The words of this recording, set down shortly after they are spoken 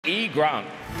E. Grant.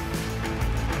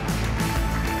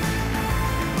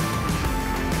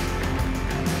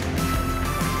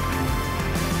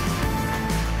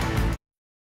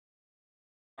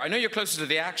 I know you're closer to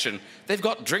the action. They've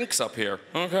got drinks up here,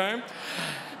 okay?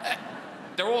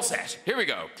 They're all set. Here we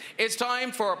go. It's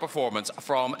time for a performance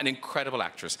from an incredible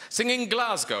actress, singing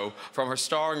Glasgow from her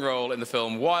starring role in the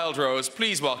film Wild Rose.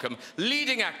 Please welcome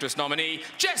leading actress nominee,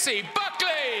 Jessie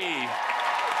Buckley!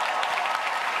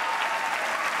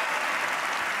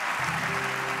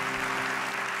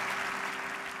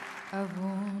 I've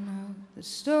worn out the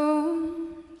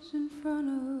stones in front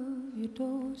of your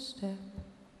doorstep,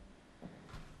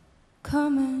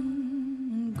 coming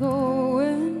and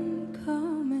going,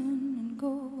 coming and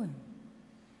going.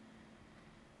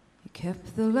 You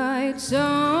kept the lights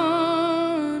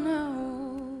on, I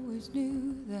always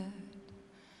knew that.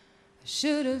 I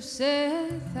should have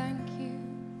said thank you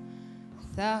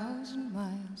 1,000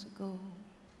 miles ago.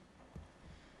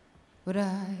 But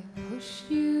I pushed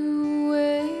you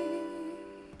away,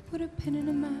 put a pin in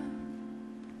a map.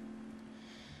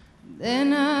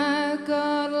 Then I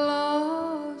got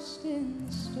lost in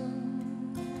the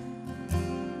storm.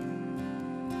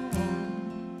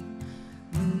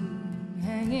 Moon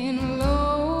hanging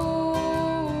low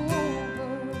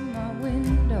over my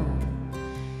window,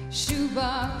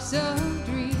 shoebox of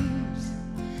dreams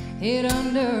hid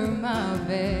under my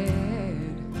bed.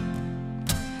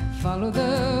 Follow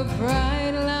the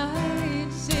bright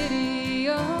light, city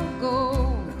of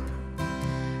gold.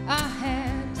 I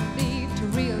had to leave to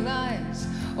realize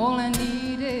all I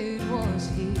needed was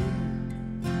here.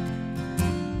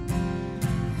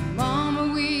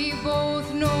 Mama, we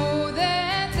both know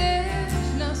that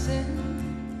there's nothing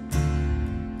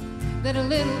that a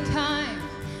little time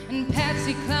and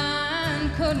Patsy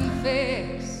Cline couldn't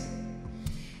fix.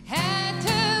 Had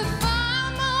to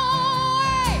find my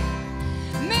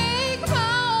way, make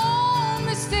my own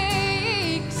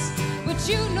mistakes, but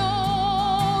you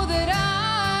know that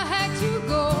I had to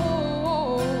go.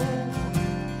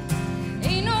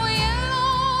 Ain't no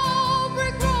yellow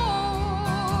brick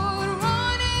road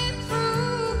running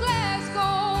through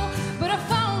Glasgow, but I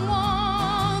found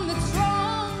one that's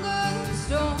stronger than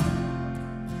stone.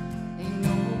 Ain't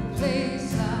no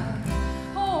place like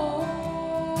home.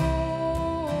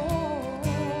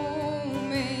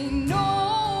 Ain't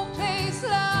no place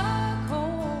like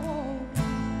home.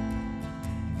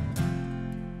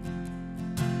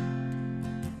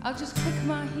 I'll just click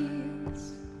my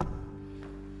heels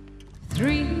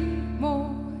 3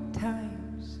 more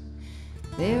times.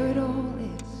 There it all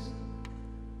is,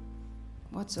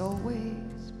 what's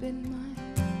always been mine.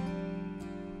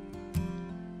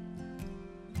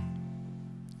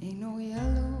 Ain't no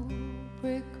yellow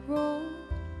brick road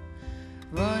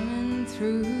running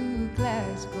through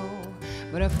Glasgow,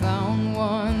 but I found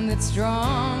one that's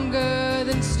stronger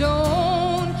than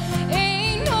stone.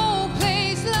 Ain't no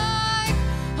place like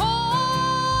home.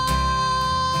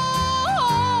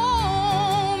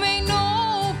 Ain't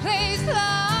no place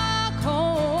like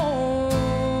home.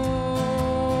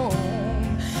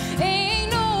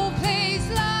 Ain't no place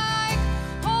like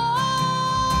home.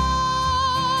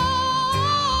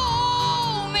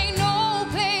 Ain't no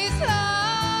place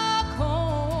like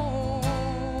home.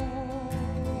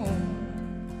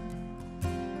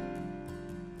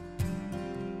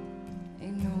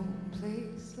 Ain't no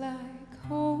place like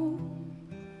home.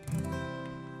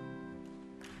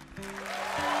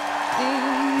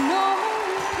 Ain't no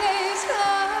place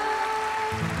like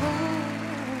home.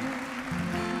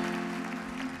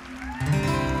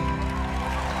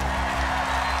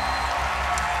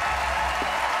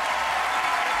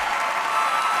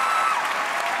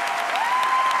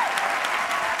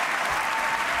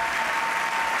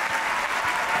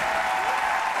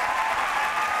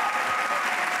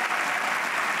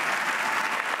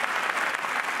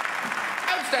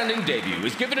 Outstanding debut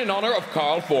is given in honor of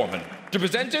Carl Foreman. To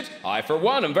present it, I, for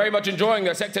one, am very much enjoying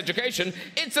their sex education.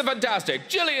 It's the fantastic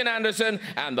Gillian Anderson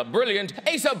and the brilliant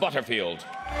Asa Butterfield.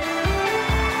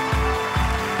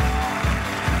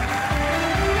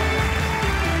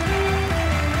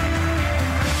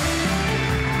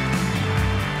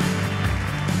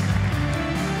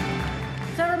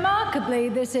 So remarkably,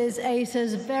 this is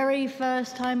Asa's very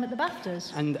first time at the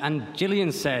BAFTAs. And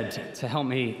Gillian said, to help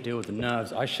me deal with the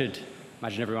nerves, I should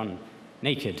imagine everyone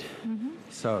naked.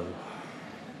 So.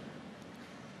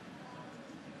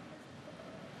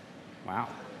 Wow.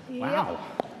 Yep. Wow.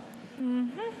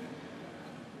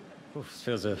 Oof, this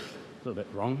feels a little bit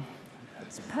wrong.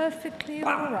 It's perfectly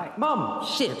all right. Mum!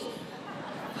 Shit!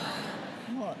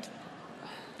 What?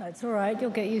 That's all right.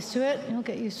 You'll get used to it. You'll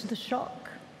get used to the shock.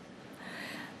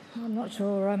 I'm not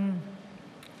sure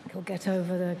or get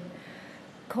over the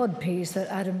codpiece that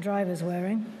Adam Driver's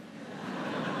wearing.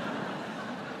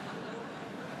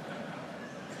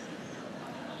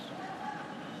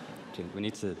 We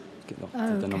need to get the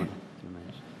Okay. nomination.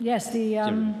 Yes,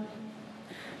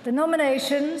 the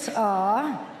nominations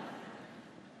are...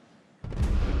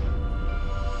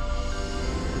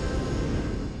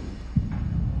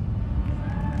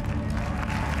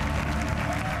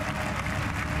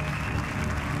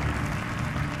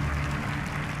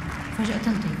 فجأة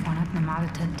تليفوناتنا ما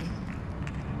عادت تهدي.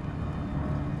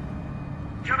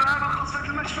 شباب خلصت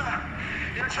المشفى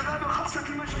يا شباب خلصت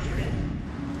المشفى.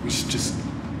 We should just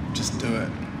do it.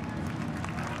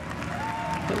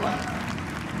 Do what?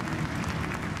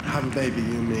 Have a baby,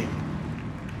 you and me.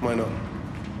 Why not?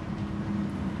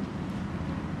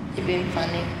 You're being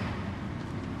funny.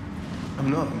 I'm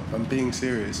not. I'm being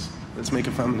serious. Let's make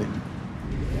a family.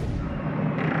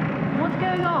 What's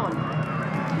going on?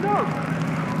 No!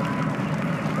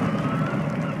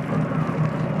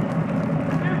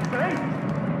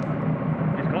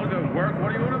 He's got to go and work. What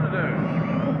do you want him to do?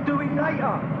 We'll do it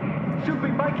later. Should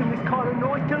be making this kind of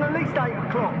noise till at least 8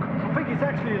 o'clock. I think it's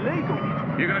actually illegal.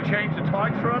 You're going to change the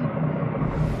tights run?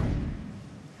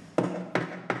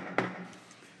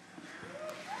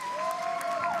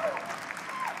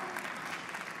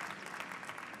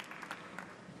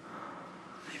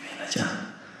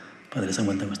 Padre sa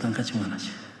bantang bastang kacuman aja.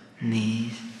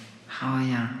 Ni,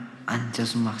 hawaya anja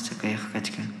sumaksa kaya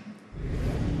kakachkan.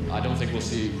 I don't think we'll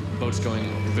see boats going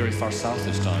very far south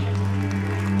this time.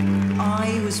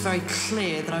 I was very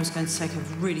clear that I was going to take a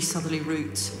really southerly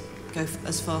route, go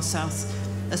as far south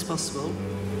as possible.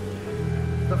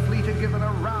 The fleet are given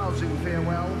a rousing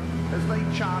farewell as they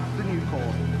chart the new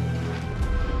course.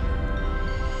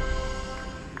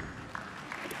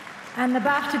 And the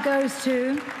BAFTA goes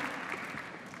to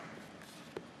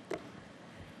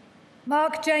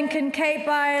Mark Jenkin, Kate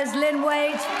Byers, Lynn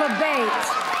Waite for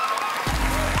Bait.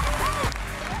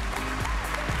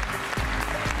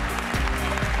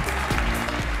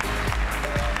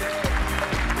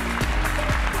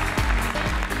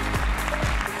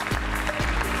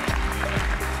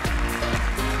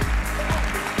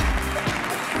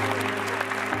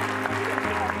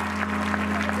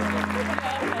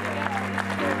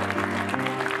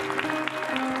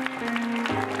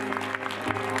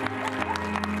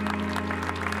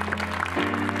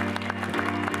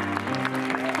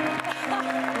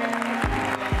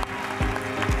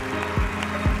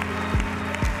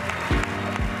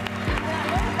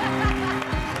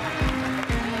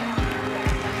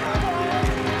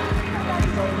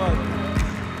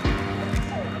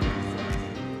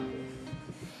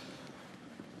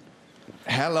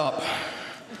 Hell up,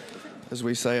 as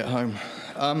we say at home.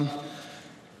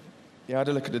 Yeah, I had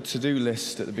a look at the to-do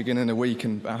list at the beginning of the week,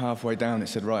 and about halfway down it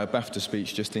said, write a BAFTA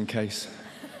speech just in case.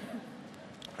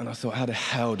 And I thought, how the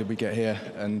hell did we get here?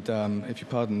 And if you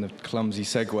pardon the clumsy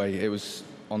segue, it was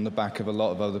on the back of a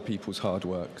lot of other people's hard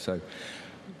work. So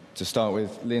to start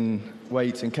with, Lynn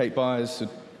Waite and Kate Byers, the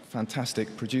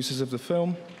fantastic producers of the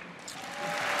film.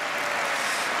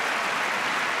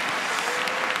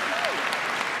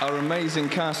 Our amazing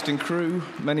cast and crew,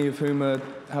 many of whom are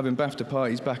having BAFTA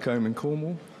parties back home in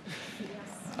Cornwall.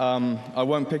 I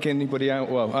won't pick anybody out.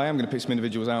 Well, I am going to pick some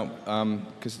individuals out,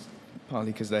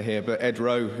 partly because they're here, but Ed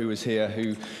Rowe, who is here,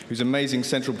 whose amazing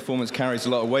central performance carries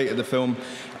a lot of weight of the film.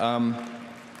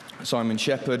 Simon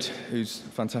Shepherd, whose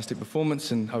fantastic performance,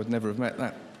 and I would never have met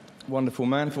that wonderful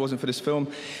man if it wasn't for this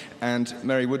film. And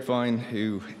Mary Woodvine,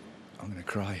 who, I'm going to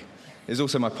cry, is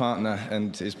also my partner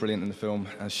and is brilliant in the film,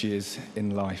 as she is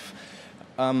in life.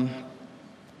 You're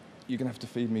going to have to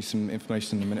feed me some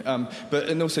information in a minute.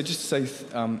 And also, just to say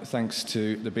thanks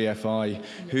to the BFI,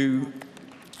 who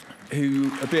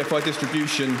BFI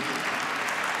Distribution,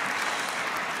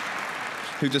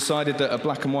 who decided that a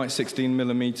black and white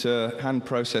 16mm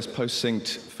hand-processed,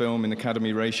 post-synced film in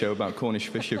Academy ratio about Cornish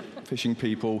fishing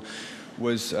people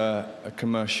was a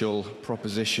commercial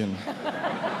proposition.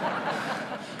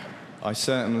 I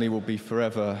certainly will be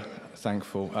forever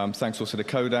thankful. Thanks also to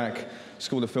Kodak,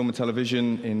 School of Film and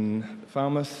Television in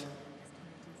Falmouth,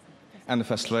 and the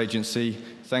Festival Agency.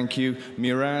 Thank you.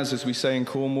 Miraz, as we say in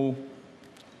Cornwall.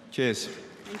 Cheers.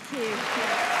 Thank you.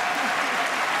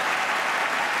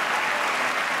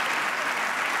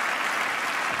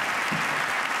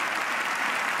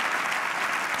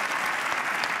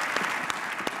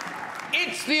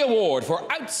 It's the award for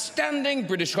Outstanding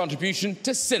British Contribution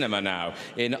to Cinema now,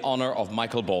 in honour of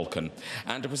Michael Balkan.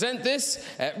 And to present this,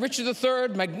 Richard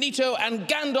III, Magneto and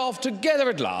Gandalf together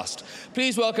at last.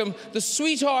 Please welcome the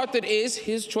sweetheart that is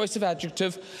his choice of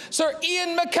adjective, Sir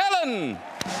Ian McKellen.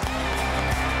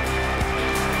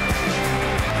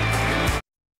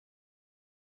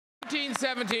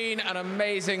 1917, an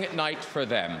amazing night for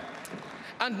them.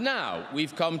 And now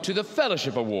we've come to the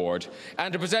Fellowship Award,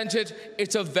 and to present it,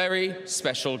 it's a very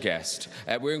special guest.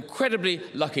 We're incredibly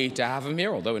lucky to have him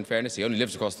here, although in fairness, he only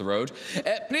lives across the road.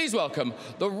 Please welcome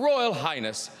the Royal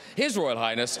Highness, His Royal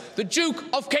Highness, the Duke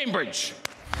of Cambridge.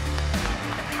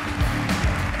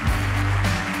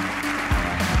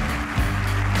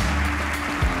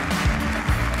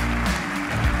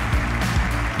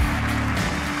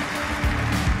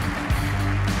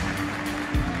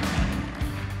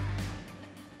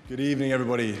 Good evening,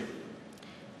 everybody.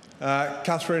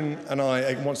 Catherine and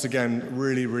I are once again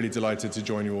really delighted to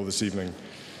join you all this evening.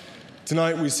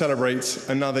 Tonight we celebrate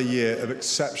another year of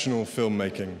exceptional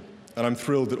filmmaking, and I'm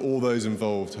thrilled that all those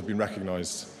involved have been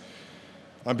recognised.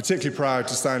 I'm particularly proud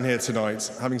to stand here tonight,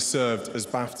 having served as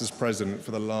BAFTA's president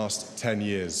for the last 10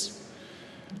 years.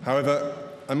 However,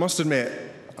 I must admit,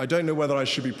 I don't know whether I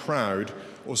should be proud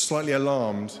or slightly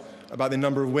alarmed about the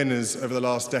number of winners over the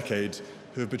last decade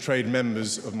who have betrayed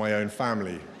members of my own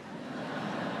family.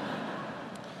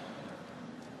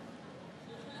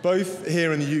 Both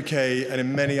here in the UK and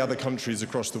in many other countries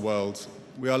across the world,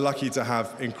 we are lucky to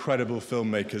have incredible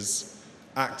filmmakers,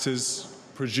 actors,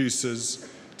 producers,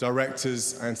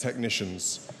 directors and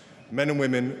technicians, men and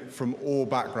women from all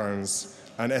backgrounds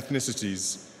and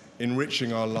ethnicities,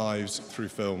 enriching our lives through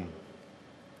film.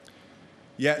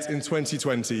 Yet in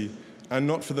 2020, and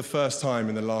not for the first time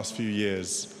in the last few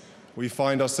years, we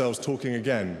find ourselves talking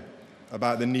again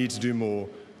about the need to do more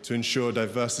to ensure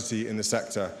diversity in the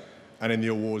sector and in the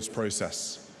awards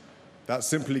process. That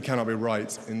simply cannot be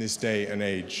right in this day and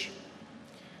age.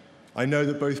 I know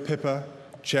that both Pippa,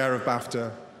 Chair of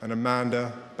BAFTA, and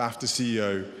Amanda, BAFTA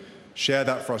CEO, share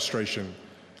that frustration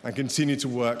and continue to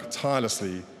work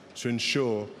tirelessly to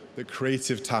ensure that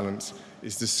creative talent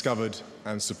is discovered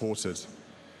and supported.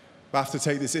 BAFTA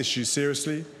take this issue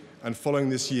seriously, and following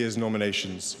this year's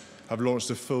nominations, have launched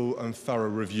a full and thorough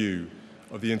review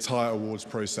of the entire awards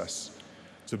process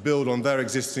to build on their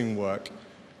existing work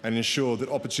and ensure that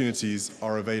opportunities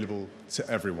are available to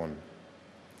everyone.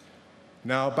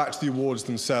 Now, back to the awards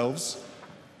themselves.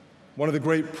 One of the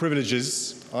great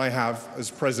privileges I have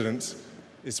as president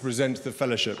is to present the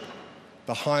Fellowship,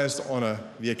 the highest honour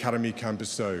the Academy can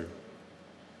bestow.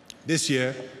 This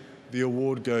year, the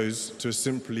award goes to a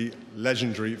simply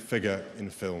legendary figure in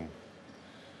film.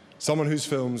 Someone whose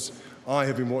films I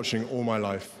have been watching all my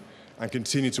life and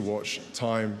continue to watch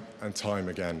time and time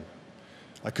again.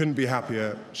 I couldn't be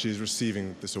happier she is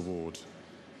receiving this award.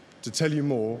 To tell you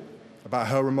more about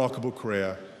her remarkable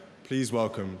career, please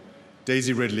welcome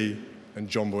Daisy Ridley and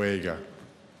John Boyega.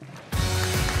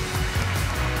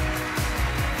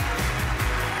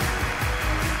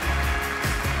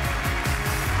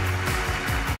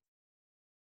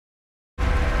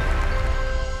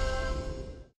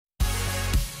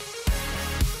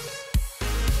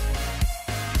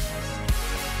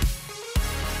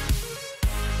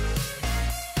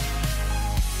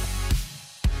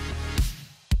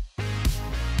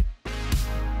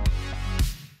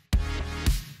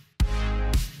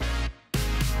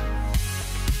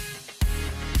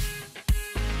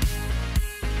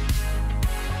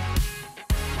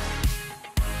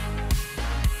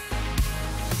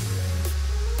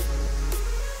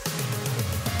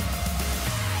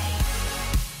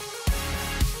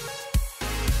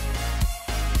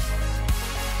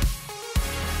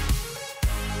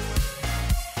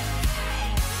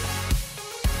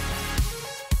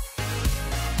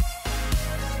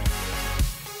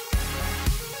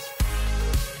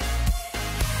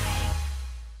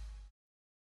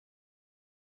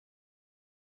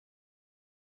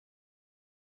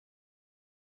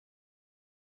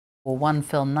 One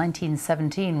film,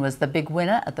 1917, was the big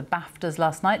winner at the BAFTAs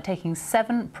last night, taking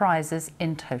 7 prizes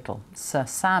in total. Sir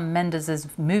Sam Mendes'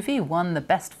 movie won the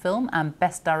Best Film and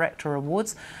Best Director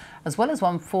awards, as well as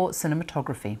one for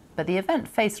cinematography. But the event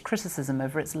faced criticism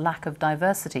over its lack of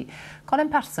diversity. Colin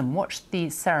Patterson watched the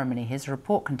ceremony. His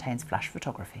report contains flash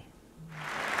photography.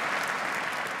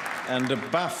 And the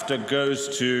BAFTA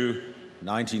goes to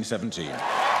 1917.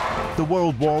 The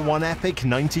World War I epic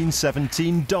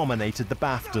 1917 dominated the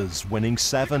BAFTAs, winning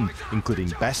 7, including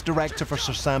Best Director for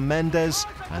Sir Sam Mendes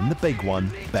and the big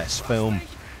one, Best Film.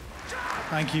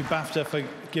 Thank you, BAFTA, for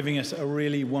giving us a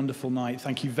really wonderful night.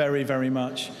 Thank you very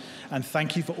much. And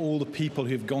thank you for all the people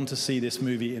who've gone to see this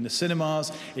movie in the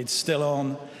cinemas. It's still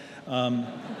on.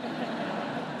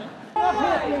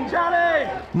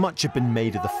 Much had been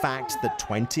made of the fact that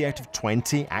 20 out of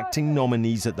 20 acting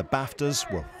nominees at the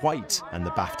BAFTAs were white, and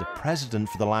the BAFTA president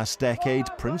for the last decade,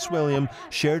 Prince William,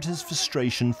 shared his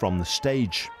frustration from the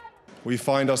stage. We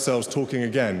find ourselves talking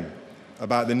again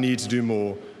about the need to do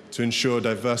more to ensure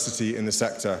diversity in the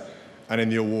sector and in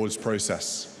the awards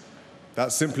process.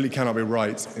 That simply cannot be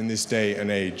right in this day and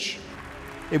age.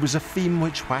 It was a theme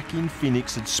which Joaquin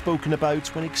Phoenix had spoken about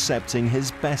when accepting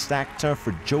his Best Actor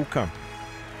for Joker.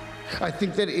 I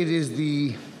think that it is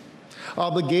the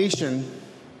obligation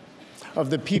of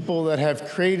the people that have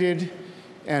created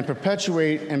and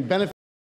perpetuate and benefit